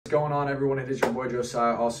going on, everyone? It is your boy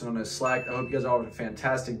Josiah, also known as Slack. I hope you guys all have a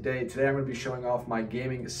fantastic day. Today I'm going to be showing off my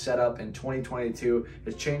gaming setup in 2022.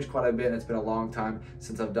 It's changed quite a bit and it's been a long time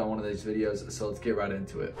since I've done one of these videos, so let's get right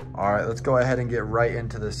into it. All right, let's go ahead and get right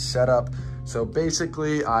into the setup. So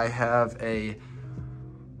basically I have a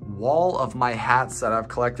wall of my hats that I've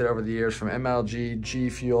collected over the years from MLG, G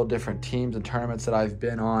Fuel, different teams and tournaments that I've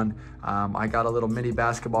been on. I got a little mini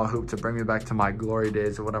basketball hoop to bring me back to my glory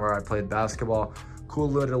days of whenever I played basketball. Cool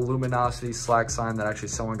little luminosity slack sign that actually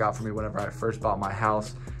someone got for me whenever I first bought my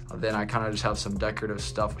house. Then I kind of just have some decorative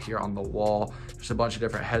stuff here on the wall. There's a bunch of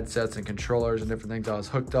different headsets and controllers and different things I was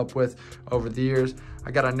hooked up with over the years.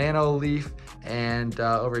 I got a nano leaf, and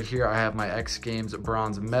over here I have my X Games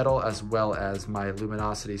bronze medal as well as my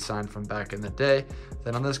luminosity sign from back in the day.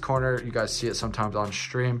 Then on this corner, you guys see it sometimes on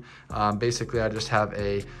stream. Basically, I just have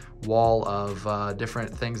a wall of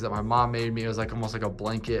different things that my mom made me. It was like almost like a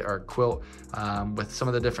blanket or a quilt with some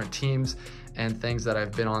of the different teams and things that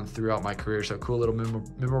I've been on throughout my career. So cool little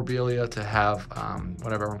memorabilia to have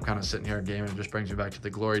whenever I'm kind of sitting here gaming. It just brings me back to the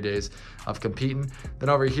glory days of competing. Then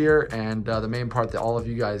over here, and the main part that all of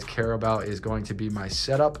you guys care about is going to be my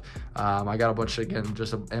setup. I got a bunch of, again,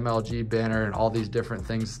 just an MLG banner and all these different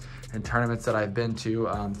things and tournaments that I've been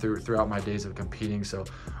to throughout my days of competing. So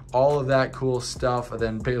all of that cool stuff. And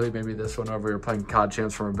then Bailey made me this one over here playing COD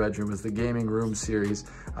Champs from her bedroom. Is the gaming room series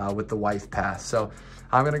with the wife pass. So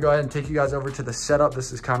I'm gonna go ahead and take you guys over to the setup.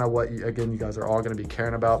 This is kind of what, again, you guys are all gonna be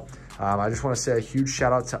caring about. I just wanna say a huge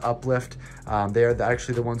shout out to UPLIFT. They are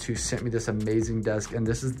actually the ones who sent me this amazing desk, and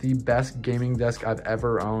this is the best gaming desk I've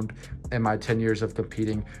ever owned in my 10 years of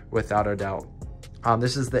competing, without a doubt.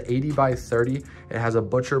 This is the 80 by 30. It has a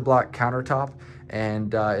butcher block countertop,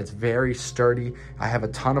 and it's very sturdy. I have a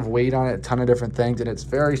ton of weight on it, a ton of different things, and it's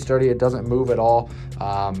very sturdy. It doesn't move at all,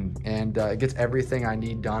 and it gets everything I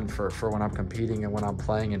need done for when I'm competing and when I'm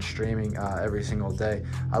playing and streaming every single day.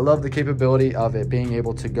 I love the capability of it being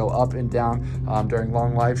able to go up and down during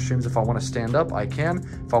long live streams. If I want to stand up, I can.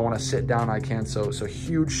 If I want to sit down, I can. So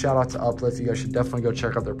huge shout out to UPLIFT. You guys should definitely go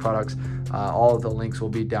check out their products. All of the links will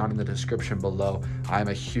be down in the description below. I'm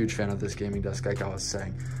a huge fan of this gaming desk, like I was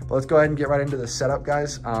saying. But let's go ahead and get right into the setup,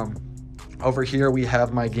 guys. Over here we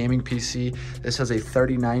have my gaming PC. This has a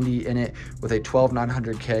 3090 in it with a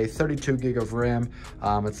 12900K, 32 gig of RAM.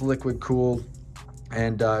 It's liquid cooled,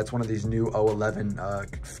 and it's one of these new 011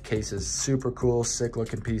 cases. Super cool, sick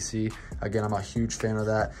looking PC. Again, I'm a huge fan of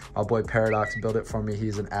that. My boy Paradox built it for me.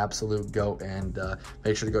 He's an absolute GOAT, and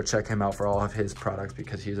make sure to go check him out for all of his products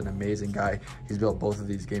because he's an amazing guy. He's built both of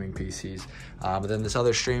these gaming PCs. But then this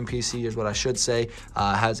other stream PC is what I should say,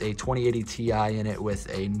 has a 2080 Ti in it with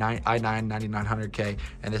a i9 9900K,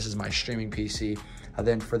 and this is my streaming PC.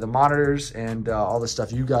 Then for the monitors and all the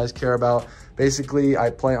stuff you guys care about, basically I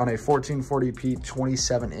play on a 1440p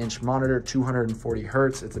 27-inch monitor, 240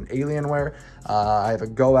 hertz. It's an Alienware. I have a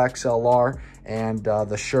Go XLR and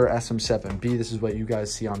the Shure SM7B. This is what you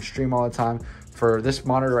guys see on stream all the time. For this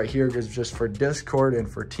monitor right here is just for Discord and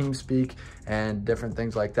for TeamSpeak and different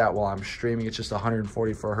things like that while I'm streaming. It's just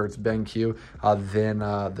 144 hertz BenQ. Then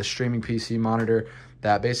the streaming PC monitor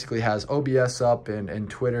that basically has OBS up and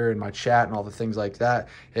Twitter and my chat and all the things like that.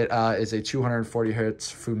 It is a 240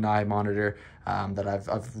 hertz Funai monitor that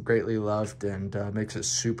I've greatly loved, and makes it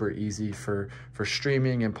super easy for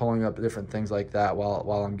streaming and pulling up different things like that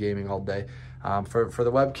while I'm gaming all day. For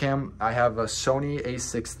the webcam, I have a Sony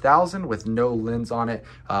a6000 with no lens on it,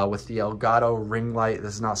 with the Elgato ring light.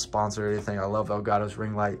 This is not sponsored or anything. I love Elgato's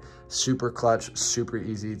ring light. Super clutch, super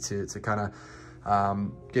easy to kind of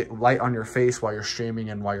get light on your face while you're streaming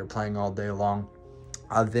and while you're playing all day long.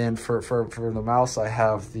 Then for the mouse, I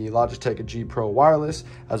have the Logitech G Pro wireless,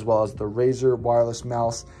 as well as the Razer wireless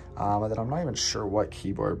mouse. And then I'm not even sure what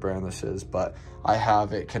keyboard brand this is, but I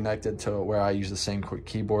have it connected to where I use the same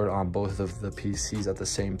keyboard on both of the PCs at the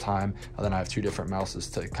same time. And then I have two different mouses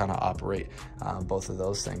to kind of operate both of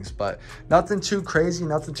those things. But nothing too crazy,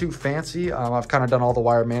 nothing too fancy. I've kind of done all the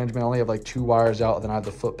wire management. I only have like 2 wires out, and then I have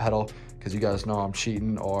the foot pedal, because you guys know I'm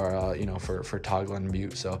cheating, or you know, for toggling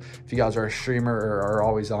mute. So if you guys are a streamer or are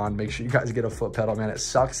always on, make sure you guys get a foot pedal, man. It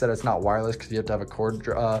sucks that it's not wireless because you have to have a cord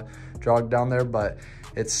drag down there, but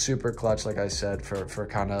it's super clutch, like I said, for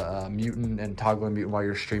kind of muting and toggling mute while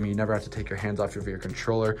you're streaming. You never have to take your hands off your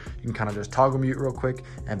controller. You can kind of just toggle mute real quick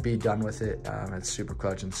and be done with it. It's super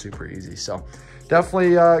clutch and super easy. So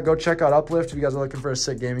definitely go check out UPLIFT if you guys are looking for a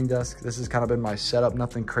sick gaming desk. This has kind of been my setup,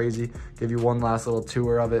 nothing crazy. Give you one last little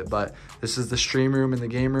tour of it, but this is the stream room and the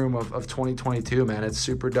game room of 2022, man. It's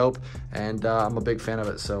super dope, and I'm a big fan of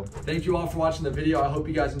it. So thank you all for watching the video. I hope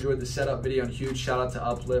you guys enjoyed the setup video, and huge shout out to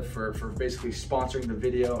UPLIFT for basically sponsoring the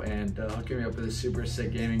video and hooking me up with a super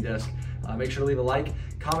sick gaming desk. Make sure to leave a like,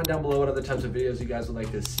 comment down below what other types of videos you guys would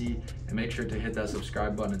like to see, and make sure to hit that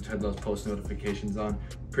subscribe button and turn those post notifications on.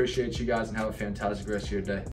 Appreciate you guys and have a fantastic rest of your day.